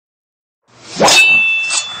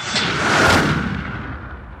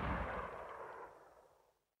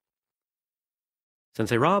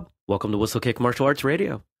Sensei Rob, welcome to Whistlekick Martial Arts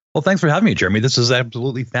Radio. Well, thanks for having me, Jeremy. This is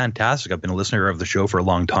absolutely fantastic. I've been a listener of the show for a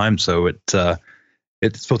long time, so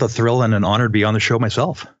it's both a thrill and an honor to be on the show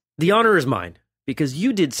myself. The honor is mine, because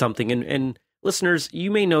you did something, and listeners, you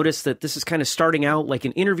may notice that this is kind of starting out like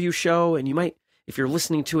an interview show, and you might, if you're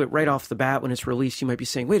listening to it right off the bat when it's released, you might be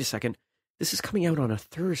saying, wait a second, this is coming out on a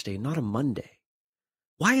Thursday, not a Monday.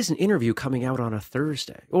 Why is an interview coming out on a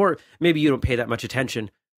Thursday? Or maybe you don't pay that much attention,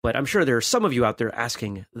 but I'm sure there are some of you out there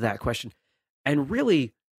asking that question. And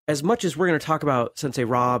really, as much as we're going to talk about Sensei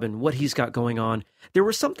Rob and what he's got going on, there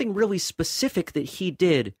was something really specific that he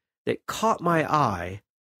did that caught my eye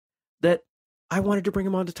that I wanted to bring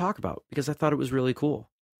him on to talk about because I thought it was really cool.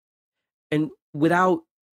 And without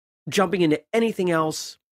jumping into anything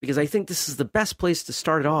else, because I think this is the best place to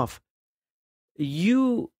start it off,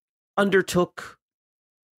 you undertook,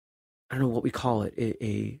 I don't know what we call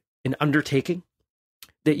it, an undertaking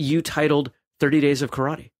that you titled 30 Days of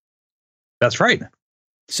Karate. That's right.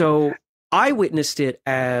 So I witnessed it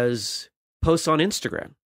as posts on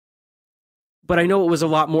Instagram, but I know it was a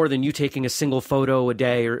lot more than you taking a single photo a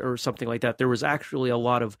day or something like that. There was actually a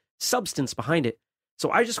lot of substance behind it.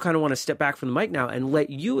 So I just kind of want to step back from the mic now and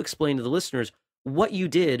let you explain to the listeners what you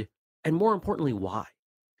did and, more importantly, why.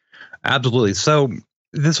 Absolutely. So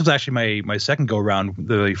this was actually my second go around.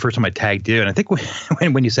 The first time I tagged you, and I think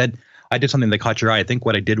when you said I did something that caught your eye, I think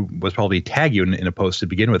what I did was probably tag you in a post to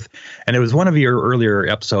begin with. And it was one of your earlier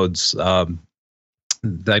episodes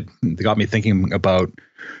that got me thinking about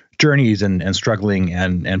journeys and struggling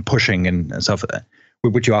and pushing and stuff,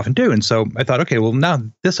 which you often do. And so I thought, okay, well, now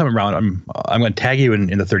this time around, I'm going to tag you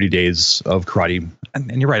in the 30 days of karate.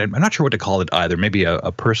 And you're right. I'm not sure what to call it either. Maybe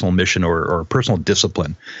a personal mission or a personal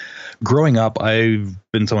discipline. Growing up, I've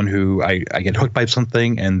been someone who I get hooked by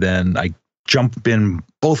something and then I jump in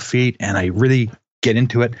both feet and I really get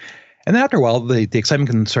into it. And then after a while, the excitement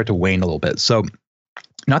can start to wane a little bit. So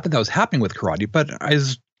not that was happening with karate, but I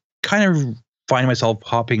was kind of finding myself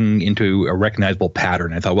hopping into a recognizable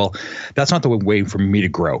pattern. I thought, well, that's not the way for me to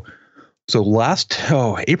grow. So last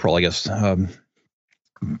April, I guess,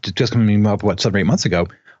 just coming up, 7 or 8 months ago,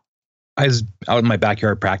 I was out in my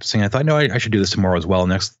backyard practicing. I thought, no, I should do this tomorrow as well.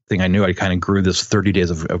 Next thing I knew, I kind of grew this 30 days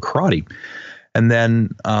of karate. And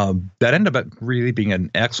then that ended up really being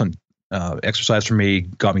an excellent exercise for me,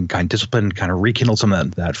 got me kind of disciplined, kind of rekindled some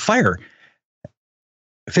of that fire.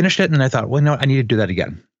 I finished it, and I thought, well, no, I need to do that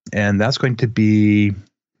again. And that's going to be,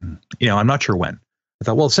 I'm not sure when. I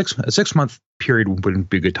thought, well, a 6 month period wouldn't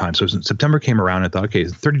be a good time. So September came around, and I thought, okay,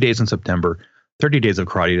 30 days in September, 30 days of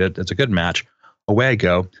karate, that's a good match. Away I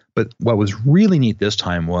go. But what was really neat this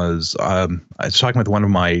time was I was talking with one of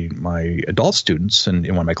my adult students in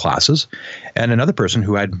one of my classes, and another person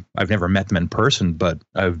who I've never met them in person, but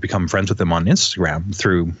I've become friends with them on Instagram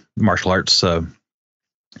through martial arts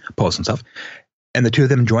posts and stuff. And the two of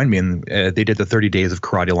them joined me, and they did the 30 days of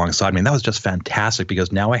karate alongside me. And that was just fantastic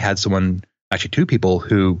because now I had someone, actually two people,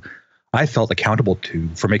 who I felt accountable to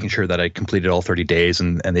for making sure that I completed all 30 days,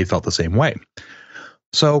 and they felt the same way.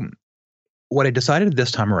 So what I decided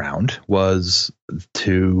this time around was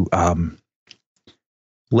to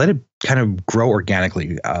let it kind of grow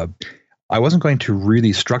organically. I wasn't going to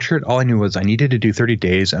really structure it. All I knew was I needed to do 30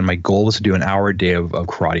 days, and my goal was to do an hour a day of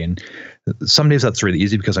karate. And some days that's really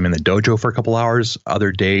easy because I'm in the dojo for a couple hours.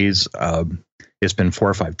 Other days, it's been 4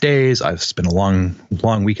 or 5 days. I've spent a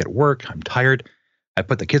long week at work. I'm tired. I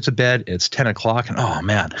put the kids to bed. It's 10 o'clock, and oh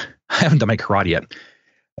man, I haven't done my karate yet.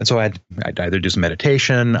 And so I'd either do some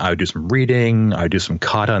meditation, I would do some reading, I would do some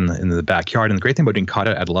kata in the backyard. And the great thing about doing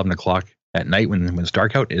kata at 11 o'clock at night when it's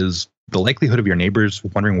dark out is the likelihood of your neighbors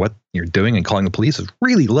wondering what you're doing and calling the police is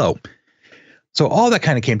really low. So all that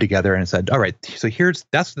kind of came together, and I said, all right, so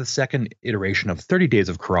that's the second iteration of 30 days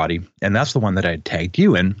of karate. And that's the one that I had tagged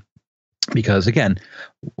you in because, again,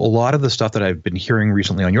 a lot of the stuff that I've been hearing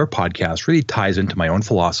recently on your podcast really ties into my own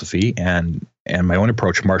philosophy and my own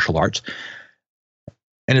approach to martial arts.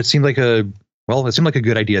 And it seemed like a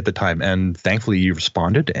good idea at the time. And thankfully you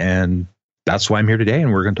responded, and that's why I'm here today.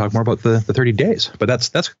 And we're going to talk more about the 30 days, but that's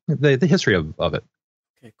the history of it.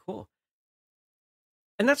 Okay, cool.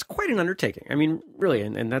 And that's quite an undertaking. I mean, really.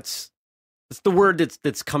 And that's the word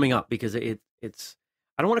that's coming up because it's,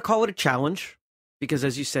 I don't want to call it a challenge because,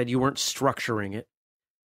 as you said, you weren't structuring it,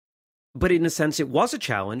 but in a sense it was a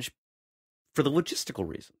challenge for the logistical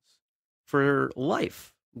reasons, for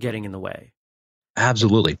life getting in the way.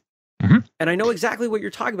 Absolutely. Mm-hmm. And I know exactly what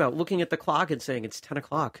you're talking about, looking at the clock and saying, it's 10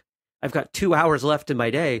 o'clock. I've got 2 hours left in my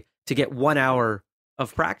day to get 1 hour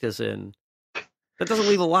of practice in. That doesn't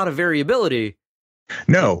leave a lot of variability.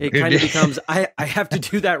 No. It kind of becomes, I have to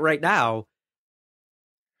do that right now.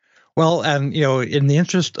 Well, and in the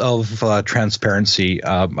interest of transparency,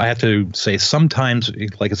 I have to say sometimes,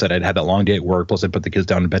 like I said, I'd had that long day at work, plus I'd put the kids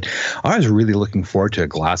down in bed. I was really looking forward to a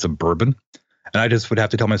glass of bourbon, and I just would have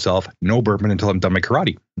to tell myself no bourbon until I'm done my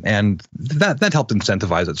karate, and that helped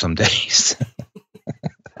incentivize it some days.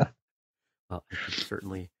 Well, I can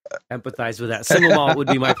certainly empathize with that. Single malt would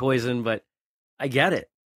be my poison, but I get it.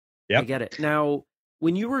 Yep. I get it. Now,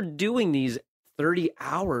 when you were doing these 30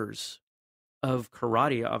 hours of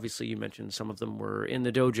karate, obviously you mentioned some of them were in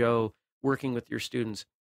the dojo working with your students,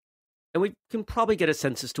 and we can probably get a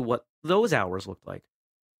sense as to what those hours looked like.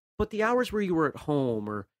 But the hours where you were at home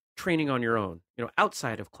or training on your own,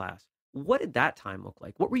 outside of class, what did that time look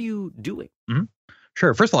like? What were you doing? Mm-hmm.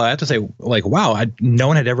 Sure. First of all, I have to say, wow, no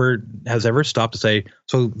one has ever stopped to say,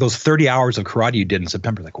 so those 30 hours of karate you did in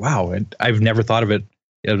September, wow, I've never thought of it.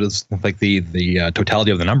 It was like the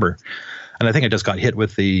totality of the number. And I think I just got hit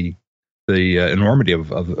with the enormity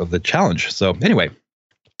of the challenge. So anyway,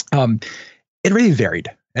 it really varied.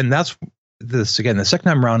 And that's this, again, the second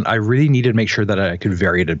time around, I really needed to make sure that I could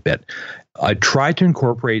vary it a bit. I tried to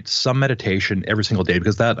incorporate some meditation every single day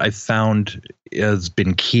because that I found has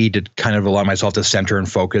been key to kind of allow myself to center and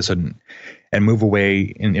focus and move away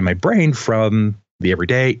in my brain from the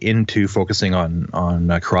everyday into focusing on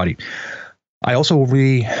karate. I also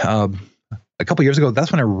really, a couple of years ago,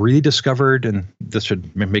 that's when I really discovered, and this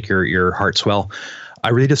should make your heart swell, I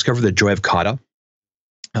really discovered the joy of kata.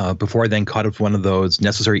 Before I then caught up with one of those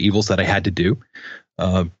necessary evils that I had to do.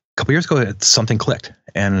 A couple years ago, something clicked.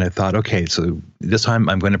 And I thought, okay, so this time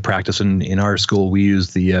I'm going to practice. In our school, we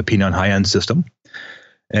use the Pinon high-end system.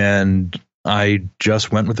 And I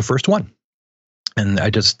just went with the first one. And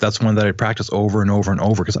that's one that I practiced over and over and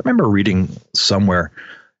over. Because I remember reading somewhere,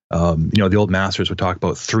 the old masters would talk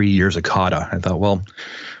about 3 years of kata. I thought, well,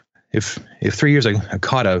 if 3 years of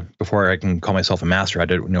kata before I can call myself a master, I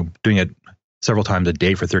did, doing it several times a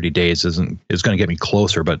day for 30 days is going to get me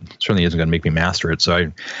closer, but certainly isn't going to make me master it.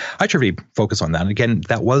 So I try to focus on that. And again,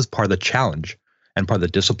 that was part of the challenge and part of the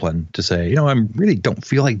discipline to say, I really don't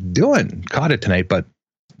feel like doing kata tonight, but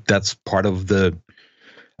that's part of the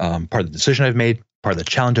decision I've made, part of the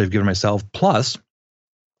challenge I've given myself. Plus,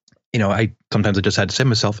 I just had to say to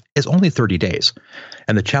myself, it's only 30 days.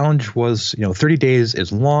 And the challenge was, 30 days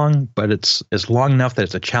is long, but it's long enough that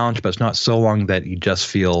it's a challenge, but it's not so long that you just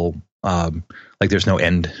feel like there's no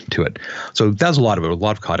end to it. So that's a lot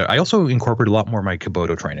of kata. I also incorporated a lot more of my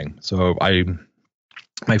Kobudo training. So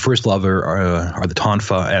my first love are the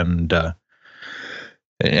Tonfa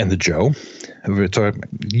and the Jo. So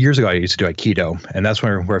years ago, I used to do Aikido, and that's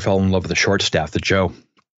where I fell in love with the short staff, the Jo.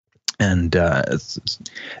 And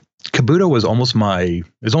Kobudo was almost my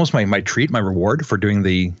treat, my reward for doing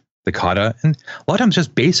the kata, and a lot of times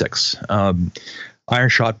just basics. Iron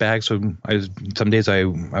shot bag. So some days I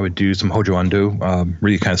would do some Hojo Undo,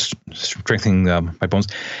 really kind of strengthening my bones.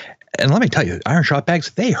 And let me tell you, iron shot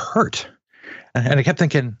bags, they hurt. And I kept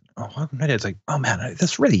thinking, it's like, oh man,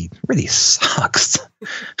 this really, really sucks.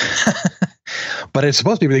 But it's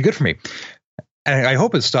supposed to be really good for me. And I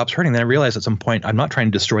hope it stops hurting. Then I realized at some point, I'm not trying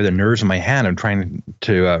to destroy the nerves in my hand. I'm trying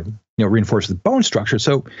to reinforce the bone structure.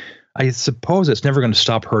 So I suppose it's never going to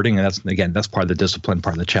stop hurting. And that's part of the discipline,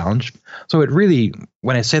 part of the challenge. So it really,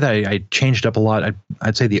 when I say that I changed up a lot,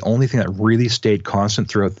 I'd say the only thing that really stayed constant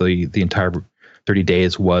throughout the entire 30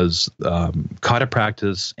 days was kata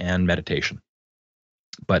practice and meditation.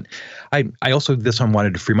 But I also this time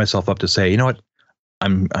wanted to free myself up to say, you know what,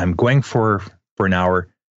 I'm going for an hour.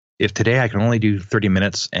 If today I can only do 30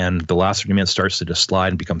 minutes and the last 30 minutes starts to just slide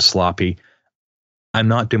and become sloppy, I'm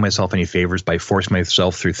not doing myself any favors by forcing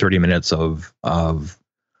myself through 30 minutes of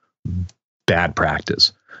bad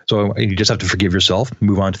practice. So you just have to forgive yourself,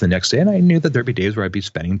 move on to the next day. And I knew that there'd be days where I'd be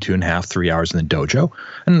spending 2.5, 3 hours in the dojo,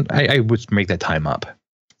 and I would make that time up.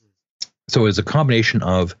 So it was a combination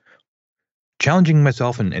of challenging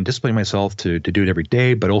myself and disciplining myself to do it every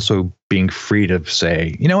day, but also being free to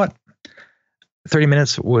say, you know what, 30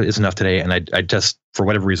 minutes is enough today. And I just, for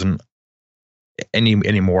whatever reason,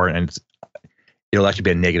 any more, and it'll actually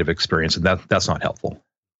be a negative experience, and that's not helpful.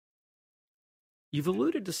 You've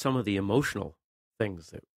alluded to some of the emotional things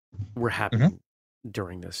that were happening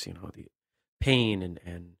during this, the pain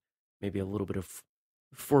and maybe a little bit of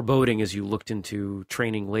foreboding as you looked into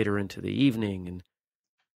training later into the evening, and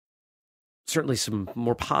certainly some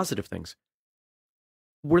more positive things.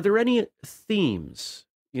 Were there any themes,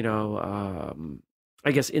 I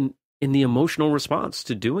guess in the emotional response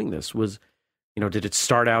to doing this? Was, did it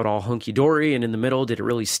start out all hunky-dory, and in the middle, did it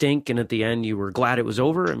really stink, and at the end, you were glad it was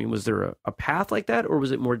over? I mean, was there a path like that, or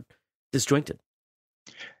was it more disjointed?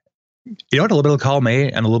 You know what? A little bit of column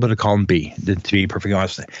A and a little bit of column B, to be perfectly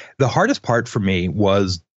honest. The hardest part for me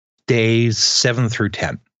was days 7 through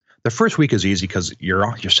 10. The first week is easy because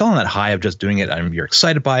you're still on that high of just doing it. And you're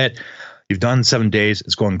excited by it. You've done 7 days.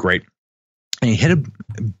 It's going great. And you hit a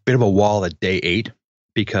bit of a wall at day 8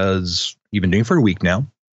 because you've been doing it for a week now.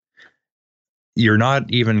 You're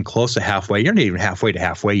not even close to halfway. You're not even halfway to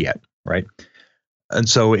halfway yet, right? And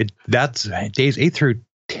so that's days 8 through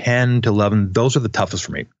 10 to 11. Those are the toughest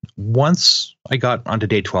for me. Once I got onto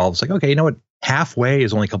day 12, it's like, okay, you know what? Halfway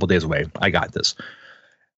is only a couple days away. I got this.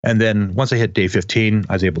 And then once I hit day 15,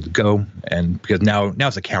 I was able to go. And because now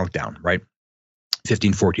it's a countdown, right?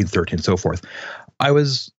 15, 14, 13, so forth. I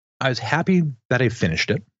was happy that I finished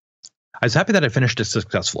it. I was happy that I finished it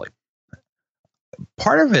successfully.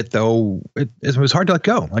 Part of it, though, it was hard to let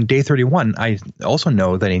go. On day 31, I also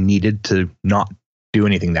know that I needed to not do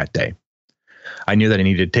anything that day. I knew that I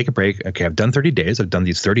needed to take a break. Okay, I've done 30 days. I've done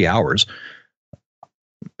these 30 hours.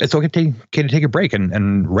 It's okay to take a break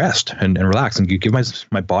and rest and relax and give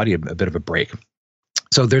my body a bit of a break.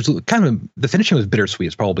 So there's kind of the finishing was bittersweet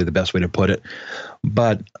is probably the best way to put it.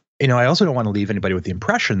 But, I also don't want to leave anybody with the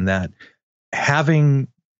impression that having,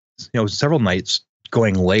 several nights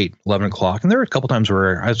going late, 11 o'clock, and there were a couple times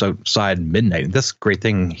where I was outside midnight. And that's a great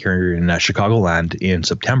thing here in Chicagoland in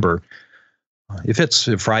September. If it's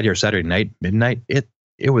Friday or Saturday night, midnight,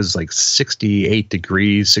 it was like 68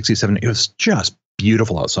 degrees, 67. It was just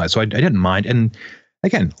beautiful outside. So I didn't mind. And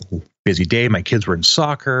again, busy day. My kids were in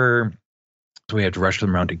soccer. So we had to rush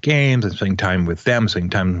them around to games and spending time with them,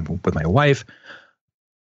 spending time with my wife.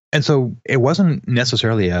 And so it wasn't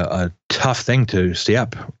necessarily a tough thing to stay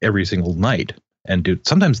up every single night and do.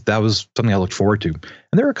 Sometimes that was something I looked forward to. And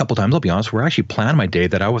there were a couple times, I'll be honest, where I actually planned my day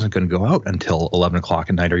that I wasn't going to go out until 11 o'clock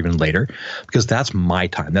at night or even later, because that's my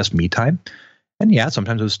time. That's me time. And yeah,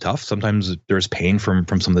 sometimes it was tough. Sometimes there's pain from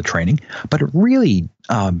some of the training, but it really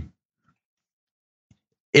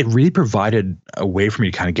provided a way for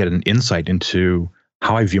me to kind of get an insight into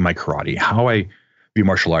how I view my karate, how I view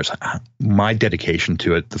martial arts, my dedication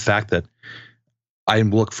to it, the fact that I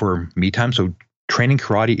look for me time. So training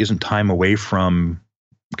karate isn't time away from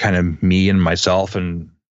kind of me and myself,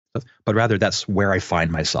 but rather that's where I find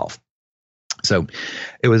myself. So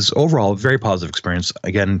it was overall a very positive experience.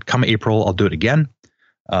 Again, come April, I'll do it again.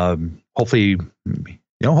 Hopefully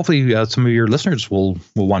some of your listeners will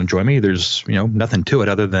want to join me. There's, nothing to it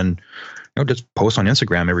other than, just post on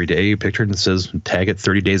Instagram every day, a picture that says tag it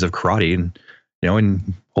 30 days of karate, and,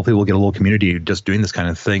 and hopefully we'll get a little community just doing this kind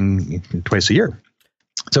of thing twice a year.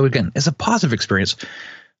 So again, it's a positive experience.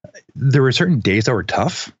 There were certain days that were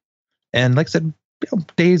tough. And like I said,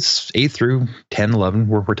 days 8 through 10, 11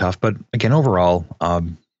 were tough. But again, overall,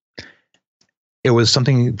 it was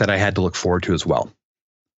something that I had to look forward to as well.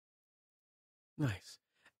 Nice.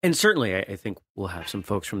 And certainly, I think we'll have some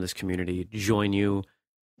folks from this community join you.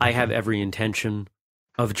 I have every intention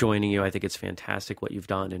of joining you. I think it's fantastic what you've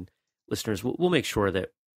done. And listeners, we'll make sure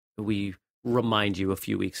that we remind you a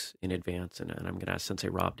few weeks in advance. And I'm going to ask Sensei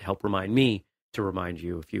Rob to help remind me to remind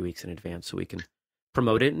you a few weeks in advance so we can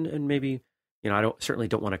promote it. And maybe, I certainly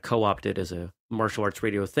don't want to co-opt it as a martial arts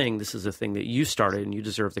radio thing. This is a thing that you started and you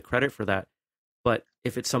deserve the credit for that. But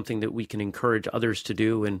if it's something that we can encourage others to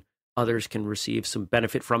do and others can receive some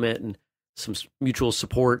benefit from it and some mutual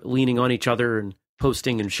support, leaning on each other and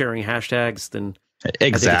posting and sharing hashtags, then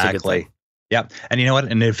exactly. Yeah. And you know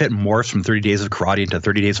what? And if it morphs from 30 days of karate into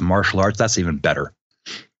 30 days of martial arts, that's even better.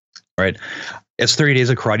 Right. It's 30 days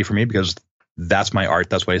of karate for me because that's my art.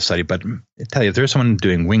 That's what I study. But I tell you, if there's someone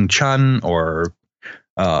doing Wing Chun or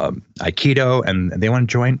Aikido and they want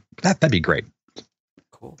to join, that'd be great.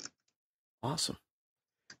 Cool. Awesome.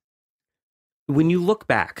 When you look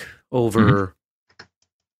back over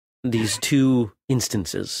these two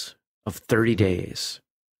instances of 30 days,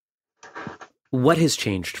 what has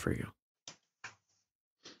changed for you?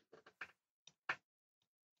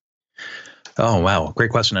 Oh, wow.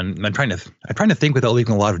 Great question. And I'm trying to think without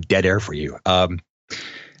leaving a lot of dead air for you.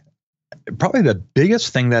 Probably the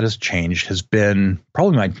biggest thing that has changed has been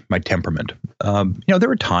probably my temperament. There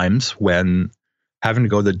were times when having to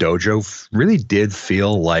go to the dojo really did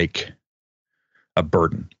feel like a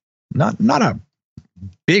burden. Not a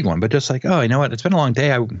big one, but just like, oh, you know what? It's been a long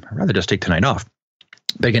day. I'd rather just take tonight off.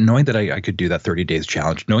 But again, knowing that I could do that 30 days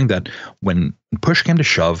challenge, knowing that when push came to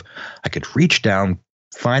shove, I could reach down,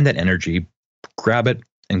 find that energy, grab it,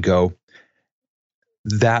 and go.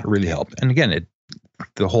 That really helped. And again,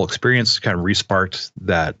 the whole experience kind of re-sparked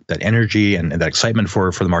that energy and that excitement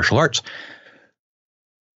for the martial arts.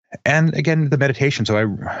 And again, the meditation. So I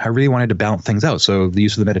really wanted to balance things out. So the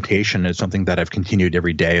use of the meditation is something that I've continued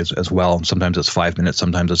every day as well. Sometimes it's 5 minutes,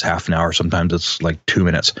 sometimes it's half an hour, sometimes it's like 2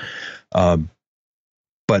 minutes.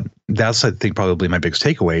 But that's, I think, probably my biggest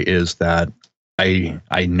takeaway is that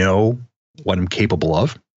I know what I'm capable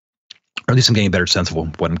of, or at least I'm getting a better sense of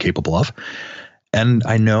what I'm capable of. And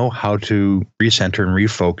I know how to recenter and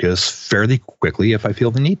refocus fairly quickly if I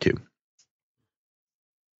feel the need to.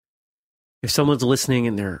 If someone's listening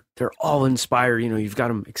and they're all inspired, you've got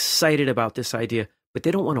them excited about this idea, but they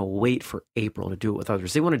don't want to wait for April to do it with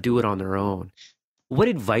others. They want to do it on their own. What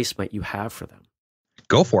advice might you have for them?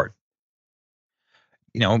 Go for it.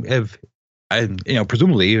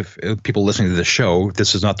 Presumably if people listening to this show,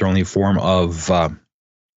 this is not their only form of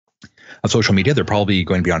social media. They're probably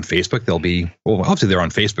going to be on Facebook. Obviously they're on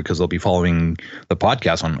Facebook because they'll be following the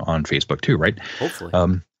podcast on Facebook too, right?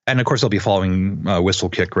 Hopefully. And of course, they'll be following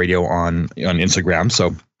Whistlekick Radio on Instagram.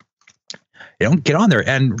 So, get on there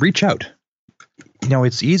and reach out.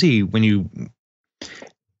 It's easy when you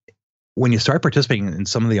start participating in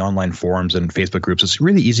some of the online forums and Facebook groups. It's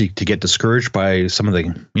really easy to get discouraged by some of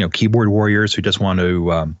the keyboard warriors who just want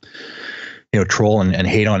to troll and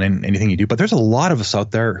hate on anything you do. But there's a lot of us out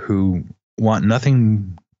there who want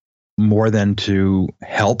nothing more than to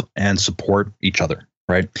help and support each other,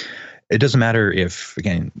 right? It doesn't matter if,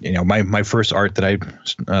 again, my first art that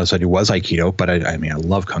I studied was Aikido, but I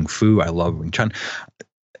love Kung Fu. I love Wing Chun.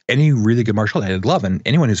 Any really good martial art I love, and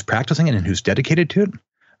anyone who's practicing it and who's dedicated to it,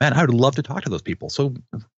 man, I would love to talk to those people. So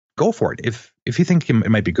go for it. If you think it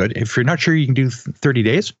might be good, if you're not sure you can do 30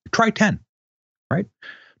 days, try 10, right?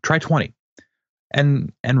 Try 20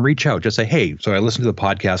 and reach out. Just say, hey, so I listened to the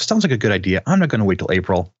podcast. Sounds like a good idea. I'm not going to wait till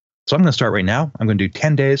April. So I'm going to start right now. I'm going to do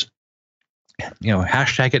 10 days.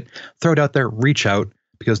 Hashtag it, throw it out there, reach out,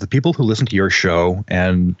 because the people who listen to your show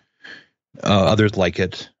and others like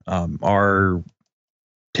it are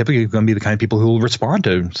typically going to be the kind of people who will respond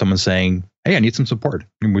to someone saying, hey, I need some support.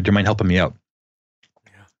 Would you mind helping me out?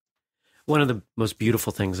 Yeah. One of the most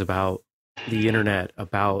beautiful things about the internet,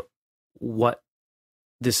 about what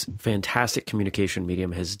this fantastic communication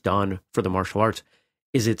medium has done for the martial arts,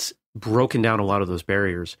 is it's broken down a lot of those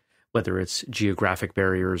barriers, whether it's geographic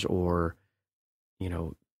barriers or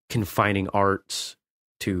confining arts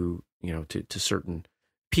to certain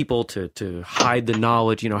people to hide the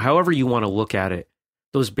knowledge, however you want to look at it,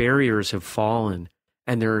 those barriers have fallen.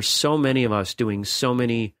 And there are so many of us doing so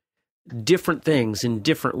many different things in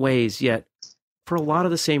different ways, yet for a lot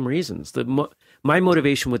of the same reasons. My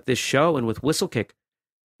motivation with this show and with Whistlekick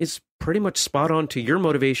is pretty much spot on to your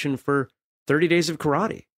motivation for 30 Days of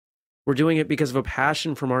Karate. We're doing it because of a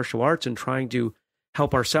passion for martial arts and trying to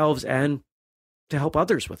help ourselves and to help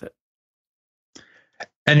others with it.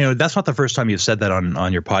 And that's not the first time you've said that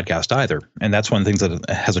on your podcast either. And that's one of the things that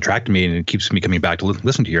has attracted me, and it keeps me coming back to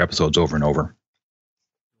listen to your episodes over and over.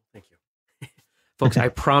 Thank you. Folks, I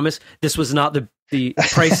promise this was not the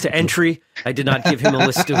price to entry. I did not give him a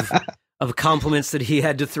list of compliments that he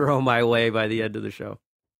had to throw my way by the end of the show.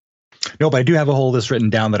 No, but I do have a whole list written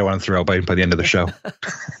down that I want to throw by the end of the show.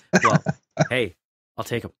 Well, hey, I'll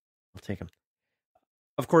take them.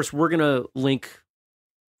 Of course, we're going to link,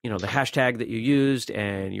 the hashtag that you used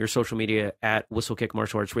and your social media at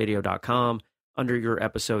whistlekickmartialartsradio.com under your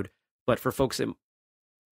episode. But for folks that,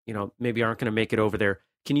 maybe aren't going to make it over there,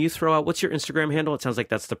 can you throw out, what's your Instagram handle? It sounds like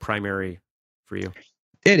that's the primary for you.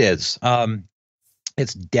 It is.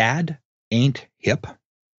 It's Dad Ain't Hip.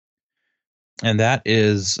 And that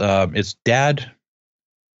is, it's Dad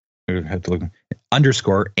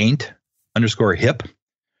underscore ain't underscore hip.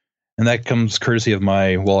 And that comes courtesy of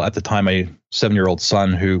at the time, my 7-year-old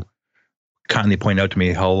son, who kindly pointed out to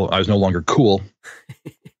me how I was no longer cool.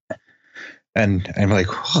 And I'm like,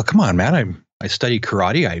 oh, come on, man. I study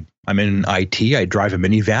karate. I'm in IT. I drive a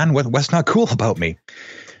minivan. What's not cool about me?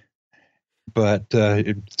 But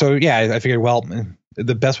so, yeah, I figured, well,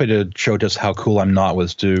 the best way to show just how cool I'm not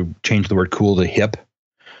was to change the word cool to hip.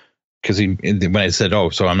 Because when I said, oh,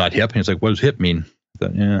 so I'm not hip, and he's like, what does hip mean? I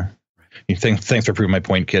thought, yeah. Thanks for proving my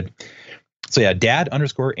point, kid. So yeah, Dad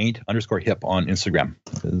underscore ain't underscore hip on Instagram.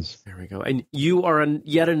 There we go. And you are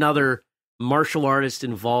yet another martial artist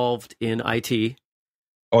involved in IT.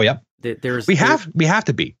 Oh yeah. We have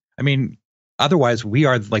to be. I mean, otherwise we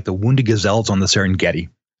are like the wounded gazelles on the Serengeti,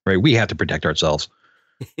 right? We have to protect ourselves.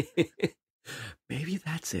 Maybe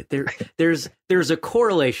that's it. There's a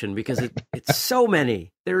correlation because it's so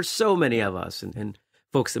many. There's so many of us, and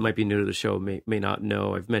folks that might be new to the show may not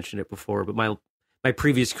know. I've mentioned it before, but my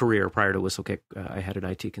previous career prior to Whistlekick, I had an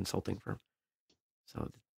IT consulting firm.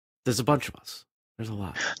 So there's a bunch of us. There's a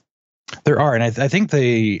lot. There are, and I think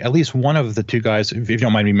at least one of the two guys, if you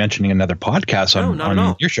don't mind me mentioning another podcast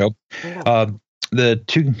on your show, the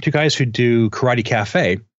two guys who do Karate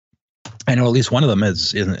Cafe, I know at least one of them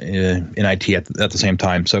is in IT at the same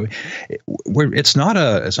time. So it's not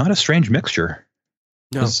a strange mixture.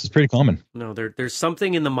 No, it's pretty common. No, there's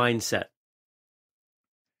something in the mindset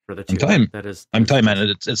for the two. I'm telling you, man,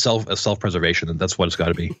 it's self-preservation, and that's what it's got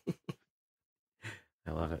to be.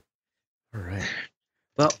 I love it. All right.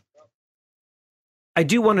 Well, I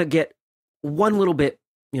do want to get one little bit,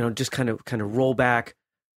 just kind of roll back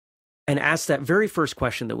and ask that very first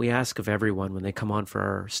question that we ask of everyone when they come on for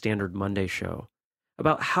our standard Monday show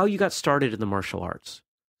about how you got started in the martial arts.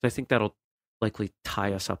 I think that'll likely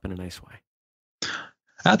tie us up in a nice way.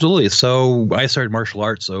 Absolutely. So I started martial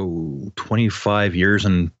arts 25 years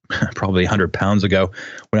and probably 100 pounds ago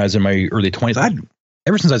when I was in my early 20s.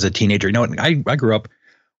 Ever since I was a teenager, I grew up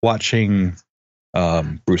watching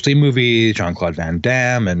Bruce Lee movies, Jean-Claude Van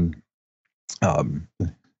Damme, and a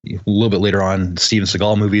little bit later on Steven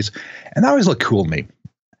Seagal movies, and that always looked cool to me.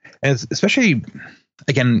 And especially,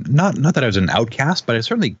 again, not that I was an outcast, but I was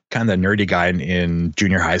certainly kind of a nerdy guy in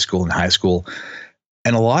junior high school and high school.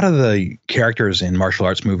 And a lot of the characters in martial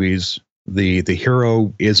arts movies, the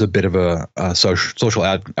hero is a bit of a social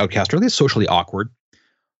outcast, or at least socially awkward.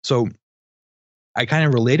 So I kind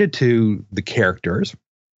of related to the characters,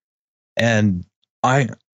 and I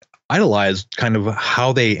idolized kind of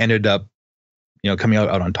how they ended up, coming out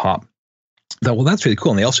on top. Thought, well, that's really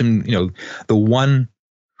cool. And they also, the one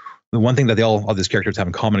thing that all these characters have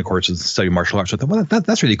in common, of course, is studying martial arts. So I thought, well,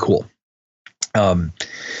 that's really cool. And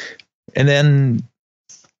then,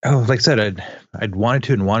 like I said, I'd wanted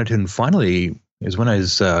to, and finally is when I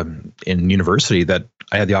was in university that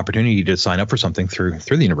I had the opportunity to sign up for something through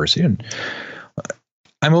the university. And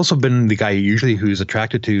I've also been the guy usually who's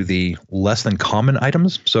attracted to the less than common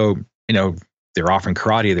items. So, they're offering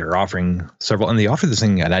karate, they're offering several, and they offered this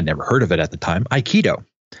thing, and I'd never heard of it at the time, Aikido.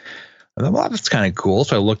 I thought, well, that's kind of cool.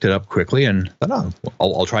 So I looked it up quickly and thought,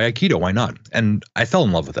 I'll try Aikido. Why not? And I fell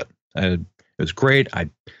in love with it. It was great.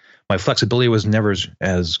 My flexibility was never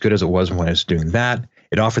as good as it was when I was doing that.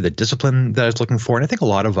 It offered the discipline that I was looking for. And I think a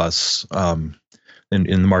lot of us in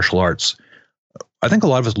the martial arts, I think a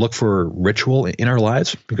lot of us look for ritual in our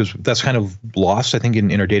lives because that's kind of lost, I think,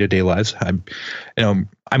 in our day-to-day lives.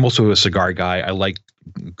 I'm also a cigar guy. I like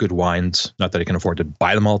good wines. Not that I can afford to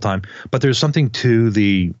buy them all the time, but there's something to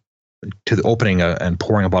the opening and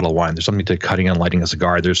pouring a bottle of wine. There's something to cutting and lighting a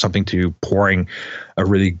cigar. There's something to pouring a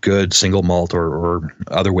really good single malt or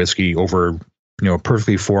other whiskey over, a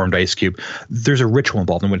perfectly formed ice cube. There's a ritual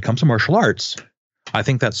involved. And when it comes to martial arts, I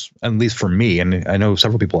think that's, at least for me, and I know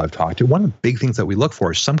several people I've talked to, one of the big things that we look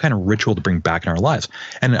for is some kind of ritual to bring back in our lives.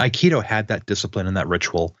 And Aikido had that discipline and that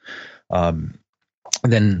ritual.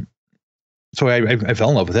 So I fell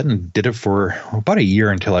in love with it and did it for about a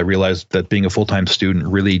year until I realized that being a full-time student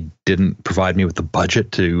really didn't provide me with the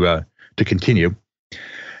budget to continue.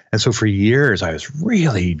 And so for years, I was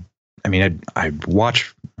really, I'd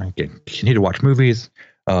continue to watch movies.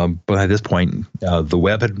 But at this point, the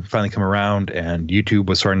web had finally come around and YouTube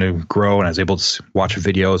was starting to grow, and I was able to watch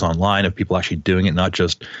videos online of people actually doing it, not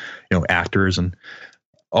just, actors, and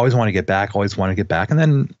always want to get back. And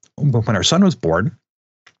then when our son was born,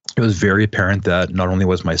 it was very apparent that not only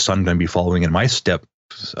was my son going to be following in my steps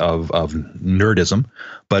of nerdism,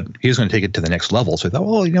 but he was going to take it to the next level. So I thought,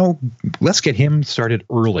 well, let's get him started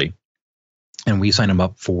early. And we signed him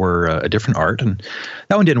up for a different art, and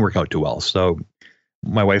that one didn't work out too well. So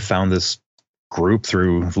my wife found this group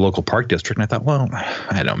through the local park district, and I thought, well,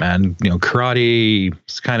 I don't know, man, karate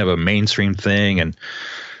is kind of a mainstream thing, and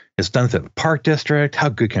it's done through the park district. How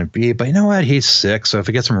good can it be? But you know what? He's 6, so if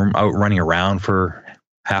it gets him out running around for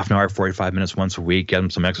half an hour, 45 minutes once a week, get him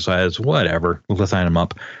some exercise, whatever, we'll sign him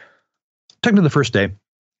up. Took him to the first day,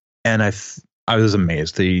 and I was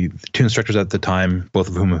amazed. The two instructors at the time, both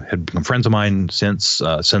of whom had become friends of mine since,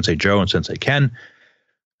 Sensei Joe and Sensei Ken,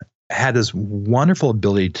 had this wonderful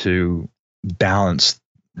ability to balance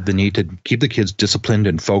the need to keep the kids disciplined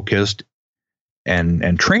and focused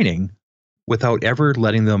and training without ever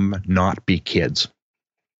letting them not be kids.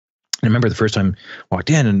 And I remember the first time I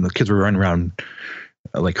walked in and the kids were running around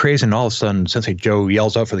like crazy, and all of a sudden Sensei Joe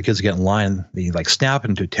yells out for the kids to get in line. They snap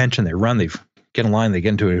into attention, they run, they get in line, they get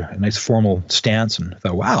into a nice formal stance, and I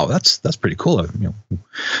thought, wow, that's pretty cool. Wonder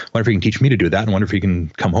if he can teach me to do that, and wonder if he can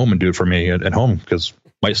come home and do it for me at home, because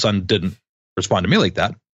my son didn't respond to me like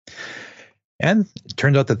that. And it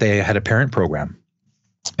turns out that they had a parent program.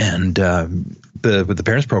 And with the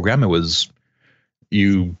parents program, it was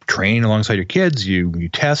you train alongside your kids, you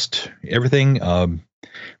test everything.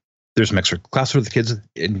 there's some extra classes for the kids,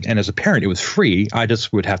 and as a parent, it was free. I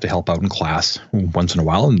just would have to help out in class once in a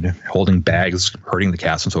while and holding bags, herding the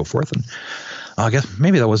cats, and so forth. And I guess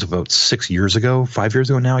maybe that was about 5 years ago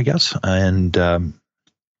now, I guess. And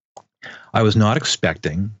I was not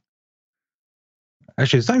expecting.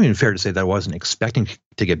 Actually, it's not even fair to say that I wasn't expecting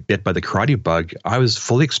to get bit by the karate bug. I was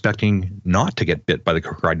fully expecting not to get bit by the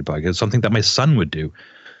karate bug. It's something that my son would do.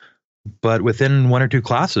 But within 1 or 2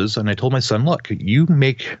 classes, and I told my son, look, you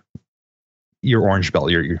make your orange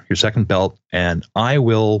belt, your second belt, and I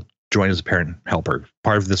will join as a parent helper.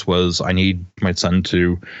 Part of this was I need my son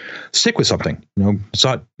to stick with something. It's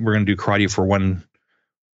not we're going to do karate for one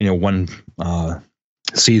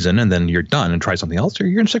season and then you're done and try something else.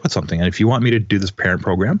 You're going to stick with something. And if you want me to do this parent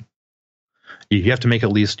program, you have to make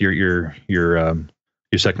at least your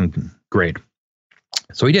second grade.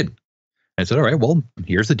 So he did. I said, all right, well,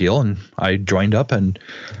 here's the deal. And I joined up, and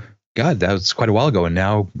God, that was quite a while ago. And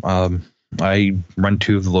now I run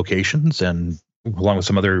 2 of the locations, and along with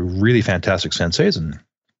some other really fantastic senseis, and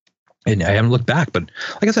I haven't looked back. But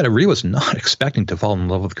like I said, I really was not expecting to fall in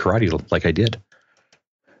love with karate like I did.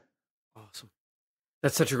 Awesome.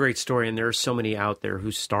 That's such a great story. And there are so many out there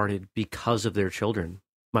who started because of their children.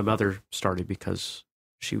 My mother started because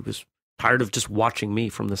she was tired of just watching me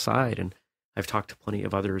from the side. And I've talked to plenty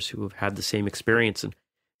of others who have had the same experience, and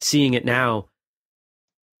seeing it now,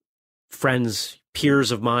 friends,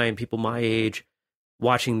 peers of mine, people my age,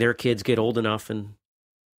 watching their kids get old enough and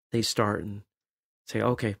they start and say,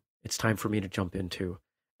 okay, it's time for me to jump in too.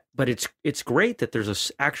 But it's great that there's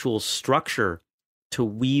an actual structure to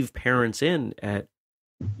weave parents in at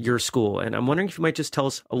your school. And I'm wondering if you might just tell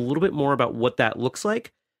us a little bit more about what that looks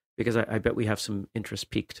like, because I bet we have some interest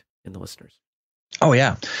piqued in the listeners. Oh,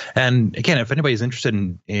 yeah. And again, if anybody's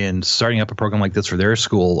interested in starting up a program like this for their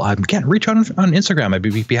school, again, reach out on Instagram. I'd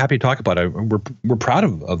be happy to talk about it. We're proud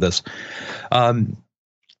of this.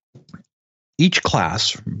 Each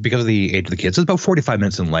class, because of the age of the kids, is about 45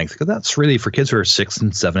 minutes in length, because that's really for kids who are 6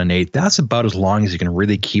 and 7 and 8. That's about as long as you can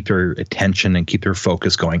really keep their attention and keep their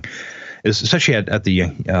focus going, especially at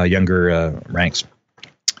the younger ranks.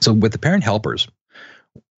 So with the parent helpers,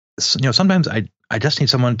 sometimes I just need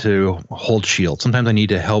someone to hold shield. Sometimes I need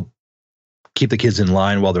to help keep the kids in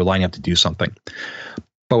line while they're lining up to do something.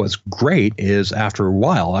 But what's great is after a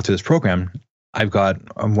while, after this program, I've got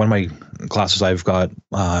one of my classes, I've got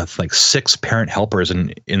like 6 parent helpers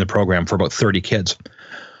in the program for about 30 kids.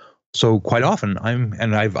 So quite often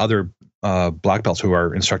I have other black belts who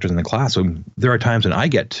are instructors in the class. So there are times when I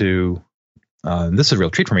get to, this is a real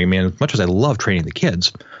treat for me. I mean, as much as I love training the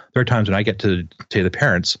kids, there are times when I get to say to the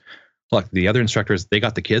parents, look, the other instructors, they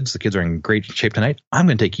got the kids. The kids are in great shape tonight. I'm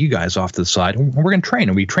going to take you guys off to the side, and we're going to train.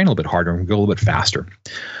 And we train a little bit harder and go a little bit faster.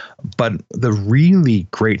 But the really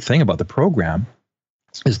great thing about the program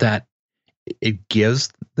is that it gives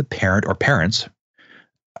the parent or parents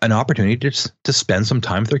an opportunity to spend some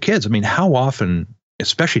time with their kids. I mean, how often,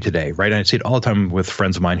 especially today, right? I see it all the time with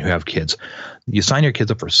friends of mine who have kids. You sign your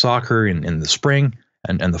kids up for soccer in the spring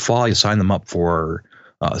and the fall. You sign them up for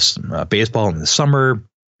baseball in the summer.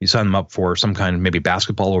 You sign them up for some kind of maybe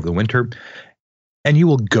basketball over the winter. And you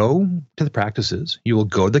will go to the practices. You will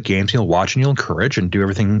go to the games. You'll watch and you'll encourage and do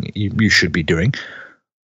everything you should be doing.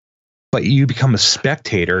 But you become a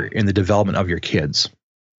spectator in the development of your kids.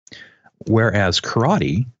 Whereas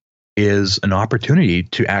karate is an opportunity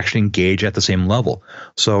to actually engage at the same level.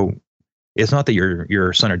 So it's not that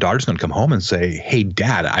your son or daughter's going to come home and say, hey,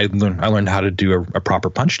 Dad, I learned how to do a proper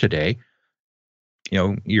punch today.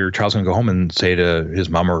 Your child's going to go home and say to his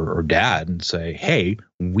mom or dad and say, hey,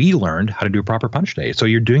 we learned how to do a proper punch today. So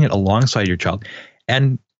you're doing it alongside your child.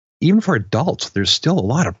 And even for adults, there's still a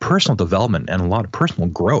lot of personal development and a lot of personal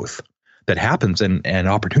growth that happens and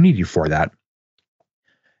opportunity for that.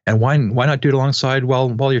 And why not do it alongside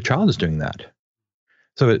while your child is doing that?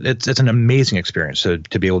 So it's an amazing experience to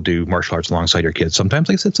be able to do martial arts alongside your kids. Sometimes,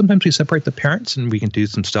 like I said, sometimes we separate the parents and we can do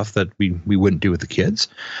some stuff that we wouldn't do with the kids.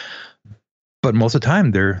 But most of the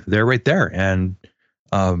time, they're right there. And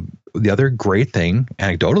the other great thing,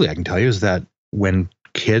 anecdotally, I can tell you, is that when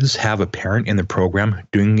kids have a parent in the program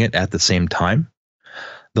doing it at the same time,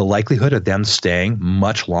 the likelihood of them staying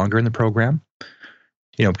much longer in the program,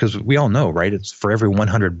 because we all know, right? It's for every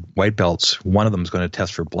 100 white belts, one of them is going to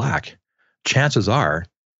test for black. Chances are,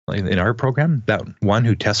 like in our program, that one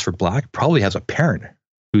who tests for black probably has a parent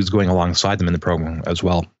who's going alongside them in the program as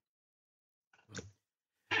well.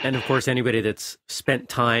 And of course, anybody that's spent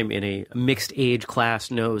time in a mixed age class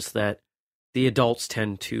knows that the adults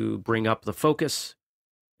tend to bring up the focus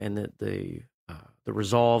and the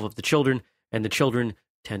resolve of the children, and the children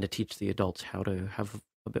tend to teach the adults how to have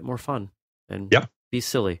a bit more fun and be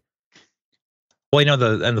silly. Well,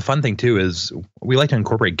 the fun thing too is we like to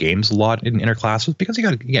incorporate games a lot in our classes because you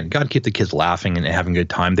got to keep the kids laughing and having a good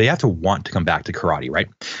time. They have to want to come back to karate, right?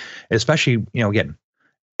 Especially, again,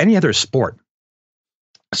 any other sport,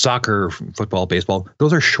 soccer, football, baseball,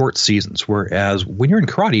 those are short seasons. Whereas when you're in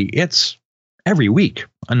karate, it's every week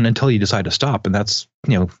until you decide to stop. And that's,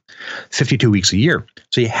 52 weeks a year.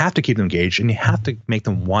 So you have to keep them engaged and you have to make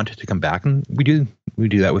them want to come back. And we do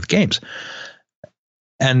that with games.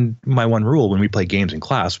 And my one rule when we play games in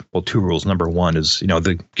class, well, two rules. Number one is,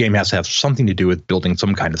 the game has to have something to do with building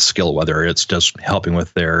some kind of skill, whether it's just helping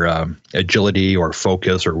with their agility or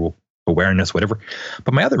focus or awareness, whatever.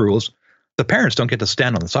 But my other rule is the parents don't get to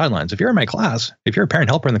stand on the sidelines. If you're in my class, if you're a parent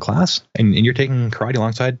helper in the class and you're taking karate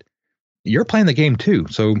alongside, you're playing the game too.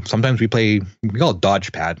 So sometimes we call it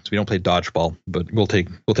dodge pad. So we don't play dodgeball, but we'll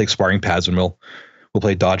take sparring pads and we'll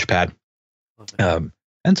play dodge pad.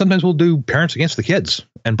 And sometimes we'll do parents against the kids.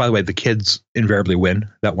 And by the way, the kids invariably win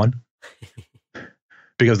that one.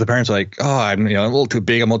 Because the parents are like, oh, I'm a little too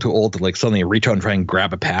big, I'm a little too old to like suddenly reach out and try and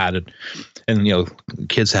grab a pad. And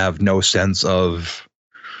kids have no sense of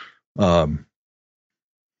I'm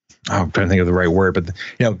trying to think of the right word, but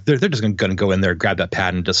they're just going to go in there, grab that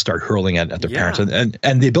pad and just start hurling at their parents.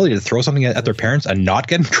 And the ability to throw something at their parents and not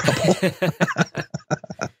get in trouble.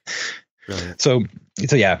 Brilliant. So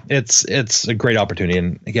yeah, it's a great opportunity.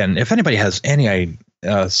 And again, if anybody has any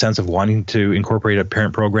sense of wanting to incorporate a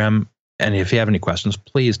parent program, and if you have any questions,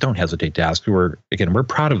 please don't hesitate to ask. We're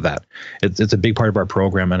proud of that. It's a big part of our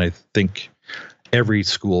program, and I think every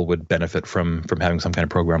school would benefit from having some kind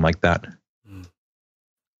of program like that.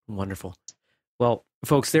 Wonderful. Well,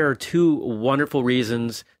 folks, there are two wonderful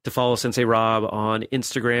reasons to follow Sensei Rob on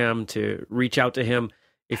Instagram, to reach out to him.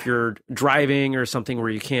 If you're driving or something where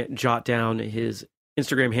you can't jot down his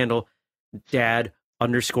Instagram handle,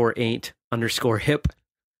 dad_ain't_hip,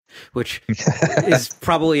 which is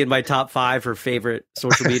probably in my top 5 for favorite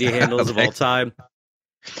social media handles of all time.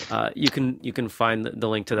 You can find the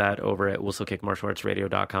link to that over at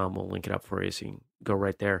whistlekickmartialartsradio.com. We'll link it up for you so you can go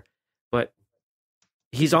right there. But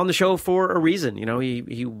he's on the show for a reason.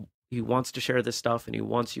 He wants to share this stuff and he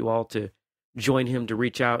wants you all to join him, to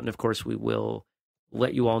reach out. And of course, we will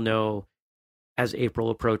let you all know as April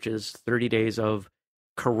approaches, 30 days of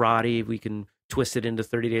karate. We can twist it into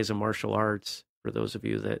 30 days of martial arts for those of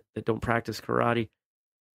you that don't practice karate.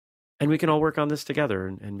 And we can all work on this together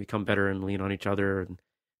and become better and lean on each other and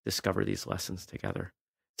discover these lessons together.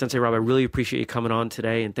 Sensei Rob, I really appreciate you coming on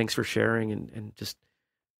today, and thanks for sharing and just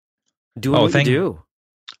doing what you do.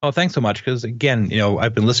 Oh, thanks so much. Because again,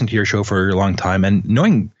 I've been listening to your show for a long time, and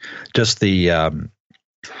knowing just the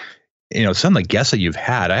some of the guests that you've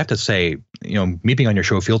had, I have to say, me being on your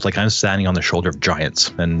show feels like I'm standing on the shoulder of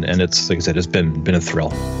giants, and it's, like I said, it's been a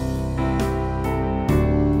thrill.